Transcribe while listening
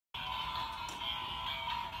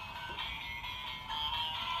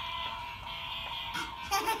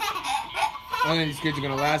I don't think these kids are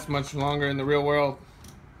gonna last much longer in the real world.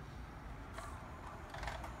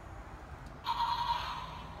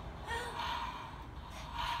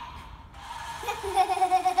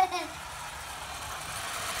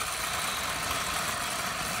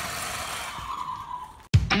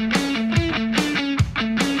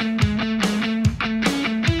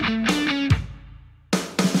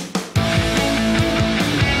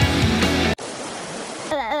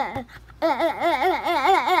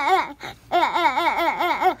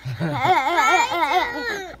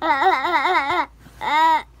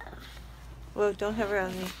 Whoa, don't have her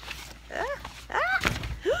on me.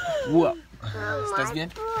 Whoa. ¿Estás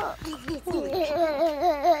bien?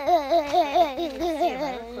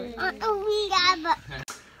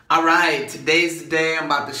 Alright, today's the day I'm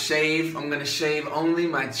about to shave. I'm gonna shave only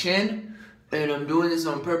my chin. And I'm doing this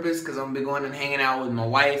on purpose because I'm gonna be going and hanging out with my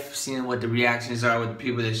wife, seeing what the reactions are with the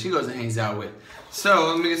people that she goes and hangs out with. So,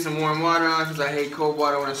 let me get some warm water on because I hate cold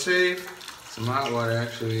water when I shave. Some hot water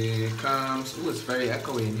actually comes. Ooh, it's very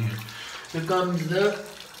echoey in here. Here comes the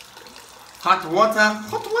hot water.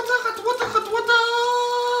 Hot water, hot water, hot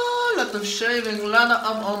water. Lot of shaving, a lot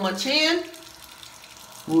up on my chin.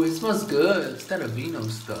 Ooh, it smells good. It's that vino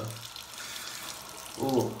stuff.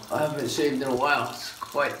 Ooh, I haven't shaved in a while. It's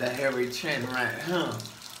quite the hairy chin, right? Huh?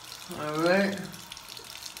 Alright.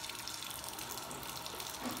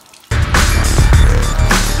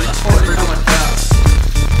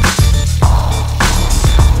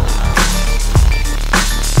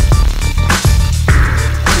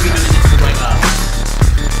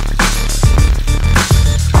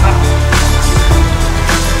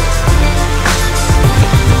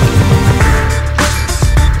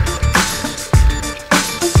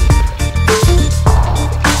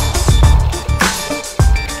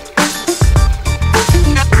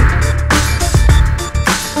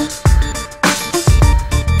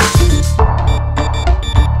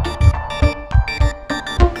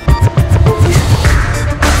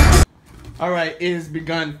 Alright, it has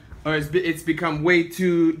begun, or it's become way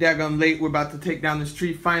too daggone late. We're about to take down this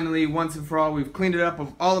tree finally, once and for all. We've cleaned it up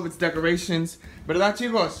of all of its decorations. ¿Verdad,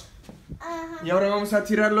 chicos? ¿Y ahora vamos a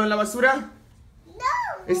tirarlo en la basura? No.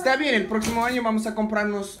 Está bien, el próximo año vamos a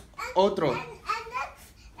comprarnos otro. And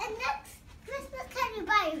next Christmas, can you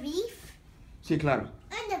buy a wreath? Sí, claro.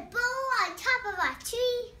 And a bow on top of our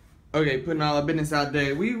tree. Okay, putting all our business out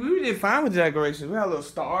there. We did fine with the decorations. We had a little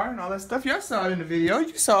star and all that stuff. Y'all saw it in the video.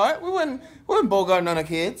 You saw it. We wasn't bogarting on the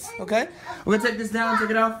kids. Okay, we're gonna take this down,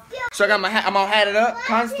 take it off. So I got my hat. I'm all hatted up.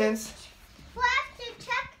 Constance. We'll have to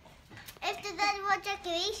check if there's any more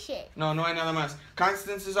decoration. No hay nada más.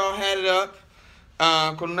 Constance is all hatted up.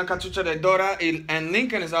 Con una cachucha de Dora. And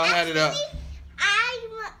Lincoln is all hatted up.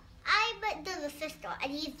 I'm the sister,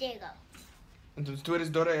 and he's Diego. Entonces tú eres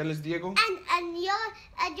Dora y él es Diego. And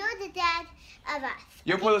you're the dad of us.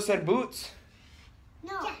 Yo puedo ser Boots.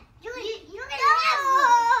 No. Yeah, you're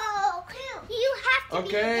no. You have to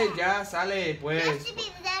Okay, be the dad. ya sale pues. You have to be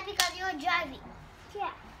the dad because you're driving.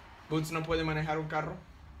 Yeah. Boots no puede manejar un carro.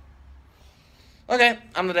 Okay,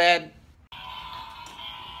 I'm the dad.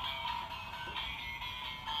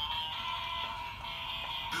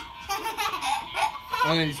 I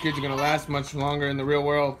don't think these kids are gonna last much longer in the real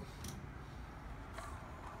world.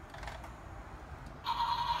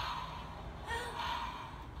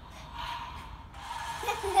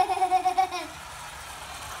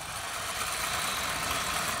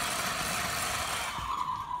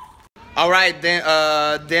 All right, then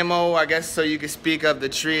demo, I guess, so you can speak of the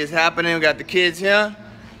tree is happening. We got the kids here.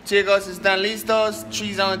 Chicos, están listos.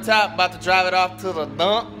 Tree's on top, about to drive it off to the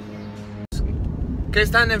dump. ¿Qué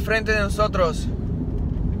están enfrente de nosotros?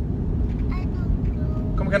 I don't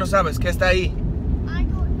know. ¿Cómo que no sabes? ¿Qué está ahí? I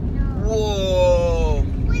don't know. Whoa.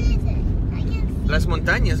 What is it? I can't see. Las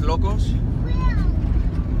montañas, locos.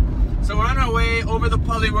 Well, So we're on our way over the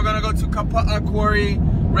Pully. We're gonna go to Kapa'a Quarry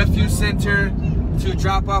Refuge Center to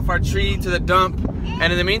drop off our tree to the dump.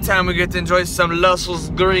 And in the meantime, we get to enjoy some luscious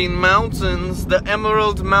green mountains, the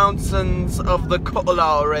Emerald Mountains of the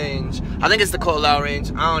Ko'olau Range. I think it's the Ko'olau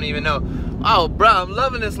Range. I don't even know. Oh, bro, I'm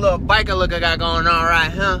loving this little biker look I got going on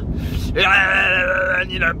right, huh? I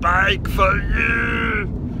need a bike for you.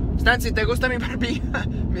 Stancy, ¿te gusta mi barbilla?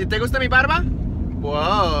 ¿Te gusta mi barba?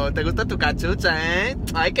 Wow, ¿te gusta tu cachucha, eh?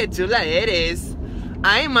 Ay, qué chula eres.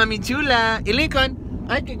 Ay, mami chula. Y Lincoln,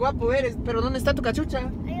 ay, qué guapo eres. Pero ¿dónde está tu cachucha?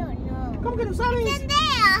 I don't know. ¿Cómo que no sabes? It's in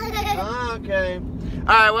there. Okay.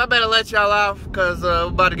 Alright, well, I better let y'all off because we're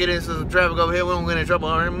about to get into some traffic over here. We don't get in trouble.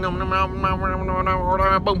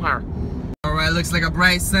 Alright, looks like a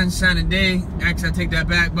bright, sunshiny day. Actually, I take that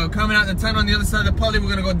back. But coming out the tunnel on the other side of the Pully,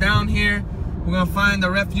 we're going to go down here We're gonna find the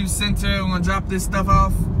refuge center. We're gonna drop this stuff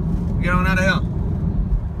off. Get on out of here.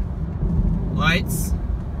 Lights?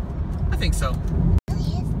 I think so.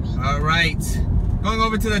 Alright. Going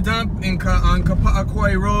over to the dump on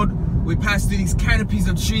Kapa'akoi Road. We passed through these canopies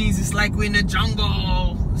of trees. It's like we're in the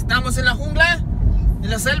jungle. ¿Estamos en la jungla? ¿En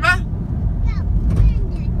la selva?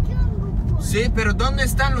 Sí, pero ¿dónde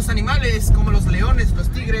están los animales? Como los leones, los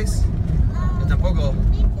tigres. Yo tampoco.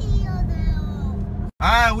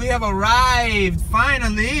 Alright, we have arrived,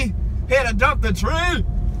 finally. Here to dump the tree.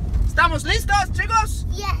 ¿Estamos listos, chicos?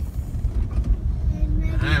 Yes.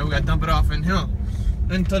 Alright, we gotta dump it off in here.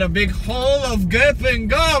 Into the big hole of gaping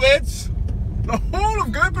garbage. The hole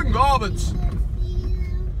of gaping garbage.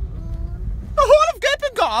 The hole of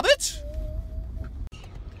gaping garbage.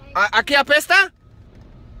 ¿Aquí apesta?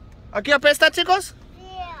 ¿Aquí apesta, chicos?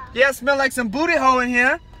 Yeah. Yeah, smell like some booty hole in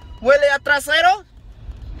here. ¿Huele a trasero?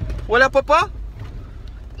 ¿Huele a popó?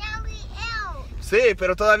 Sí,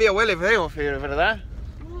 pero todavía huele feo, ¿verdad?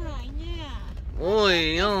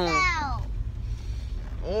 Uy, no.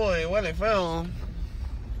 Uy, huele feo.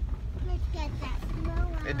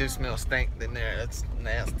 It do smell stink in there. That's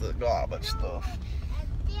nasty garbage stuff.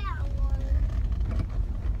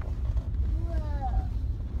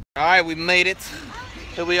 Alright, we made it.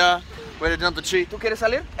 Here we are. Ready to dump the tree. ¿Tú quieres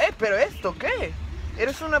salir? Pero esto, ¿qué?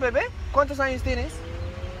 ¿Eres una bebé? ¿Cuántos años tienes?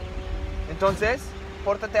 Entonces,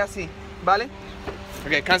 pórtate así, ¿vale?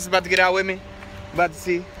 Okay, Constance's about to get out with me. About to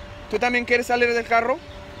see. ¿Tú también quieres salir del carro?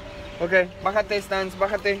 Okay, bájate, Stans,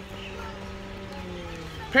 bájate.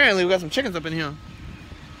 Apparently, we got some chickens up in here.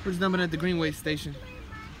 We're just dumping at the Greenway station.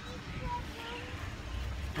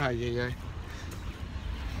 Ay, ay, ay.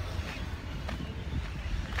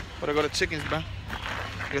 Wanna go to chickens, bro? You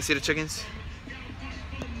gonna see the chickens?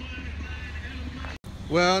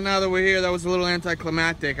 Well, now that we're here, that was a little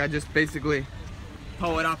anticlimactic. I just basically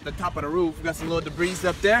pull it off the top of the roof. We got some little debris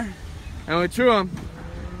up there, and we threw them.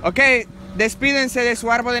 Okay, despídense de su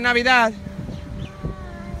árbol de Navidad.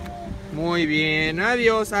 Muy bien,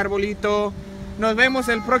 adiós, arbolito. Nos vemos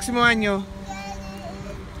el próximo año.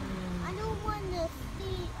 I don't want to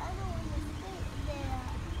stay there.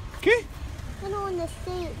 ¿Qué? I don't want to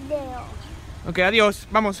stay there. Okay, adiós.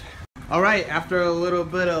 Vamos. All right, after a little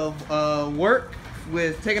bit of work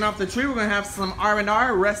with taking off the tree, we're gonna have some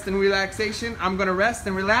R&R, rest and relaxation. I'm gonna rest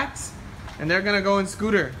and relax, and they're gonna go in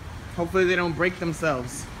scooter. Hopefully they don't break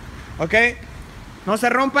themselves. Okay? No se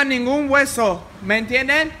rompan ningún hueso. ¿Me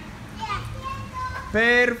entienden?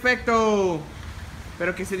 Perfecto.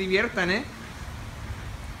 Pero que se diviertan, ¿eh?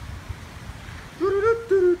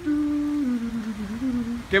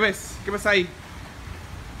 ¿Qué ves? ¿Qué ves ahí?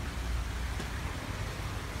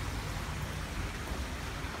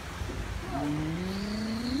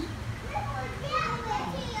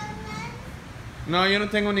 No, yo no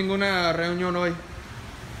tengo ninguna reunión hoy.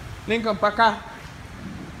 Lincoln, para acá.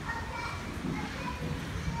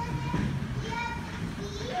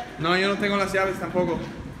 No, yo no tengo las llaves tampoco.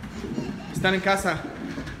 Están en casa.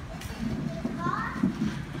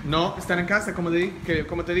 No, están en casa, como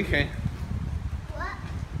te dije.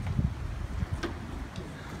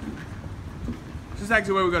 This is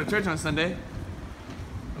actually where we go to church on Sunday.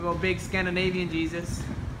 We go big Scandinavian Jesus.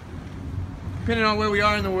 Depending on where we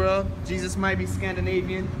are in the world, Jesus might be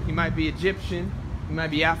Scandinavian, he might be Egyptian, he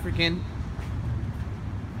might be African.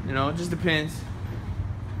 You know, it just depends.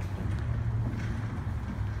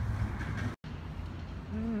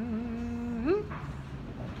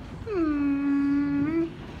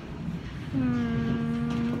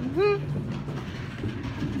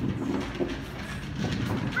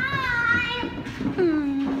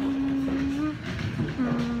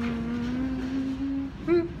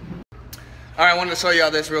 All right, I wanted to show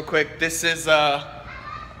y'all this real quick. This is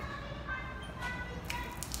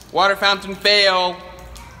water fountain fail.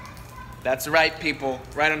 That's right, people,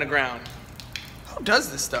 right on the ground. Who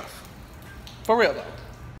does this stuff? For real though.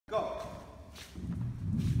 Go.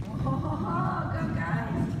 Oh, go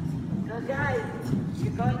guys. Go guys.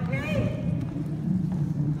 You're going great.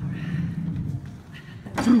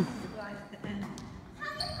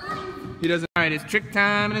 He doesn't. All right, it's trick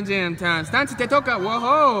time and jam time. Stancy, te toca.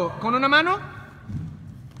 Whoa, con una mano.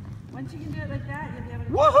 Once you can do it like that, you'll be able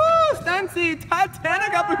to. Woohoo, Stancy,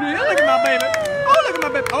 Titanic up in here. Look at my baby. Oh, look at my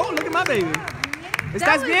baby. Oh, look at my baby.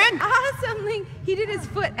 ¿Estás bien? Awesome, Link. He did his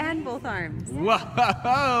foot and both arms.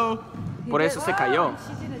 Whoa. Por eso se cayó.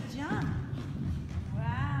 She did a jump. Wow.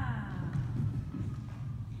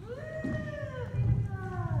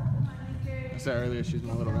 I said earlier she's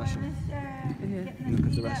my little Russian.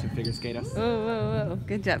 Because the Russian figure skate us. Whoa, whoa, whoa.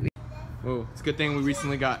 Good job. Oh, it's a good thing we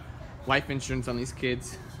recently got life insurance on these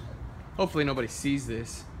kids. Hopefully nobody sees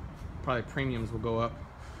this. probably premiums will go up.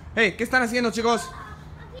 Hey, ¿qué están haciendo, chicos?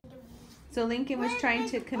 So Lincoln was trying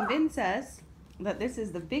to convince us that this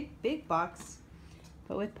is the big box,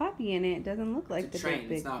 but with Poppy in it doesn't look like the Train,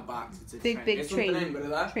 big it's not a box, it's a big train. Es un train, tren,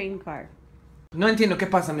 ¿verdad? train car. No entiendo, ¿qué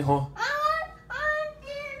pasa, mijo?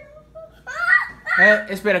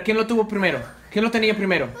 Espera, ¿quién lo tuvo primero? ¿Quién lo tenía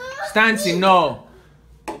primero? Stancy, no.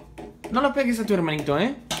 No lo pegues a tu hermanito,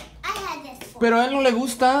 ¿eh? Pero a él no le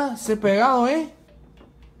gusta ser pegado, ¿eh?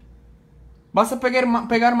 ¿Vas a pegar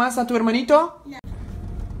más a tu hermanito? No.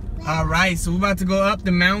 Alright, so we're about to go up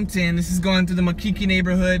the mountain. This is going through the Makiki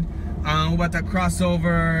neighborhood. We're about to cross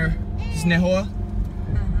over Nehoa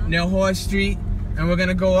Street. And we're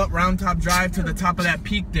gonna go up Round Top Drive to the top of that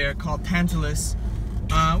peak there called Tantalus.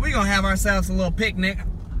 We're gonna have ourselves a little picnic.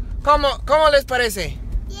 ¿Cómo les parece?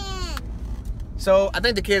 Yeah. So, I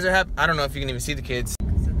think the kids are happy. I don't know if you can even see the kids.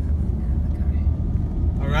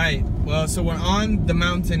 Alright, well, so we're on the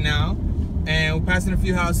mountain now. And we're passing a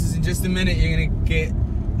few houses. In just a minute, you're gonna get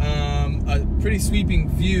a pretty sweeping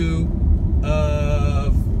view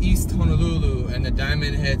of East Honolulu and the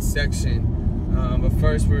Diamond Head section. But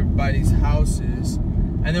first, we're by these houses.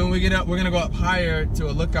 And then when we get up, we're gonna go up higher to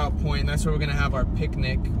a lookout point. And that's where we're gonna have our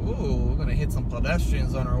picnic. Ooh, we're gonna hit some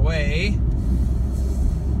pedestrians on our way.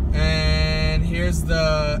 And here's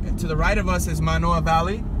to the right of us is Manoa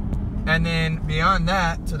Valley. And then beyond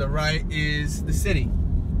that, to the right is the city.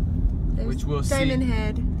 Which we'll see. Diamond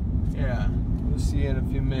Head. Yeah, we'll see in a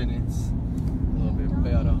few minutes. A little bit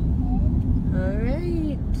better.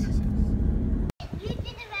 Alright.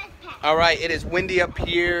 Alright, it is windy up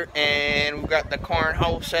here, and we've got the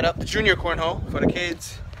cornhole set up, the junior cornhole for the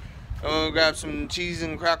kids. We'll grab some cheese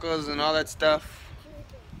and crackers and all that stuff.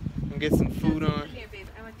 And get some food on. Here, babe,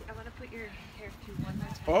 I want to put your hair through one more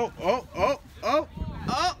time.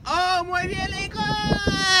 Oh, muy bien,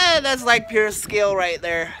 good. That's like pure skill right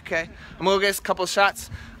there. Okay, I'm gonna get a couple shots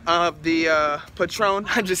of the Patron.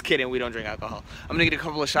 I'm just kidding, we don't drink alcohol. I'm gonna get a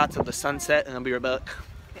couple of shots of the sunset and I'll be right back.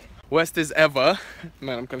 West is Eva.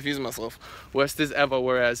 Man, I'm confusing myself. West is Eva,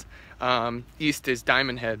 whereas east is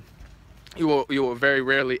Diamond Head. You will very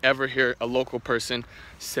rarely ever hear a local person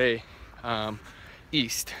say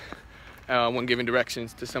east when giving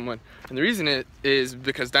directions to someone. And the reason it is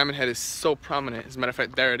because Diamond Head is so prominent. As a matter of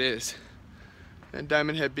fact, there it is. And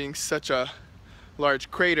Diamond Head being such a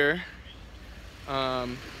large crater,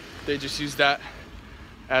 they just use that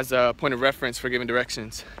as a point of reference for giving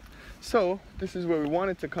directions. So this is where we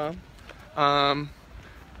wanted to come,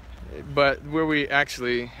 but where we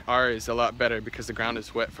actually are is a lot better because the ground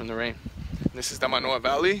is wet from the rain. And this is the Manoa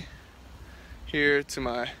Valley here to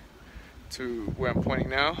where I'm pointing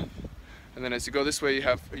now. And then as you go this way, you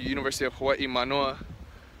have University of Hawaii Manoa,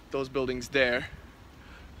 those buildings there.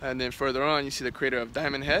 And then further on, you see the crater of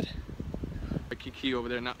Diamond Head. Waikiki over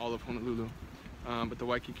there, not all of Honolulu, but the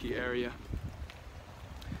Waikiki area.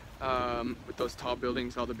 With those tall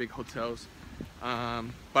buildings, all the big hotels.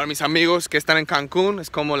 Para mis amigos que están en Cancún, es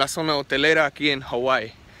como la zona hotelera aquí en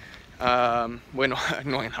Hawái. Bueno,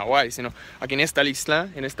 no en Hawái, sino aquí en esta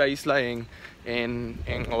isla en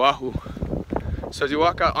Oahu. So as you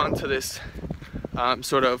walk out onto this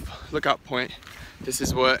sort of lookout point, this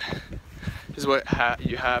is what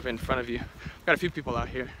you have in front of you. We've got a few people out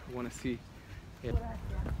here who want to see it.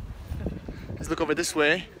 Let's look over this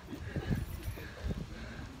way.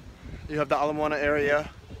 You have the Ala Moana area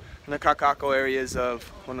and the Kakako areas of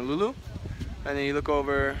Honolulu. And then you look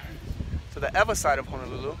over to the Ewa side of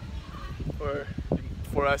Honolulu, or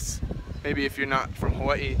for us, maybe if you're not from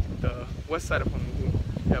Hawaii, the west side of Honolulu,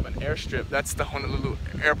 you have an airstrip. That's the Honolulu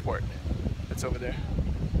airport. That's over there,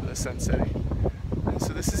 the sun setting. And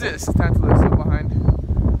so this is it. This is Tantalus, so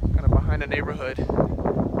kind of behind a neighborhood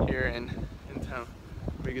here in town.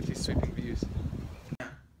 We get these sweeping views.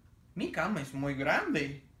 Mi cama es muy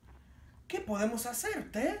grande. ¿Qué podemos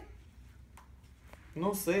hacer, Ted?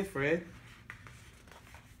 No sé, Fred.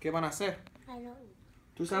 ¿Qué van a hacer? I don't know.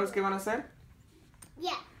 ¿Tú sabes qué van a hacer?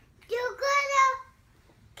 Yeah. You're gonna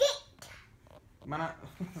get.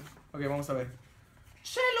 Ok, vamos a ver.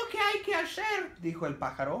 Sé lo que hay que hacer, dijo el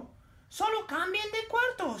pájaro. Solo cambien de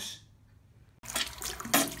cuartos.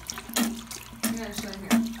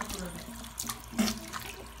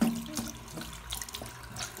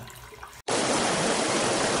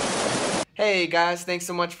 Hey guys, thanks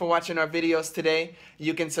so much for watching our videos today.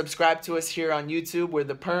 You can subscribe to us here on YouTube. We're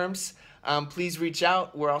the Perms. Please reach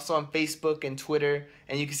out. We're also on Facebook and Twitter,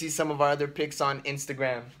 and you can see some of our other pics on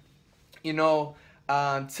Instagram. You know,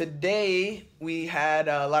 today we had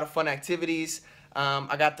a lot of fun activities.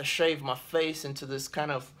 I got to shave my face into this kind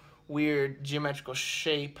of weird geometrical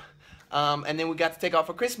shape. And then we got to take off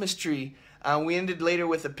a Christmas tree. We ended later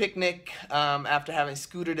with a picnic after having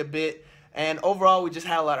scooted a bit. And overall, we just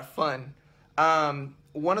had a lot of fun.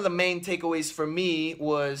 One of the main takeaways for me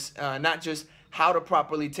was not just how to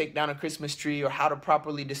properly take down a Christmas tree or how to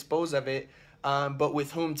properly dispose of it, but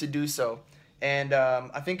with whom to do so. And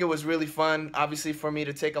I think it was really fun, obviously, for me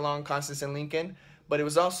to take along Constance and Lincoln, but it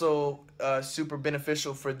was also super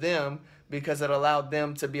beneficial for them because it allowed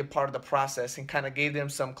them to be a part of the process and kind of gave them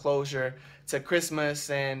some closure to Christmas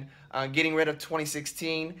and getting rid of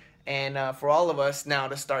 2016, and for all of us now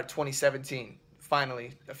to start 2017.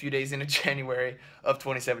 Finally, a few days into January of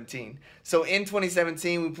 2017. So in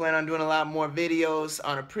 2017, we plan on doing a lot more videos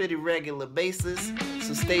on a pretty regular basis.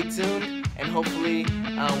 So stay tuned, and hopefully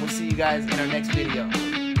we'll see you guys in our next video.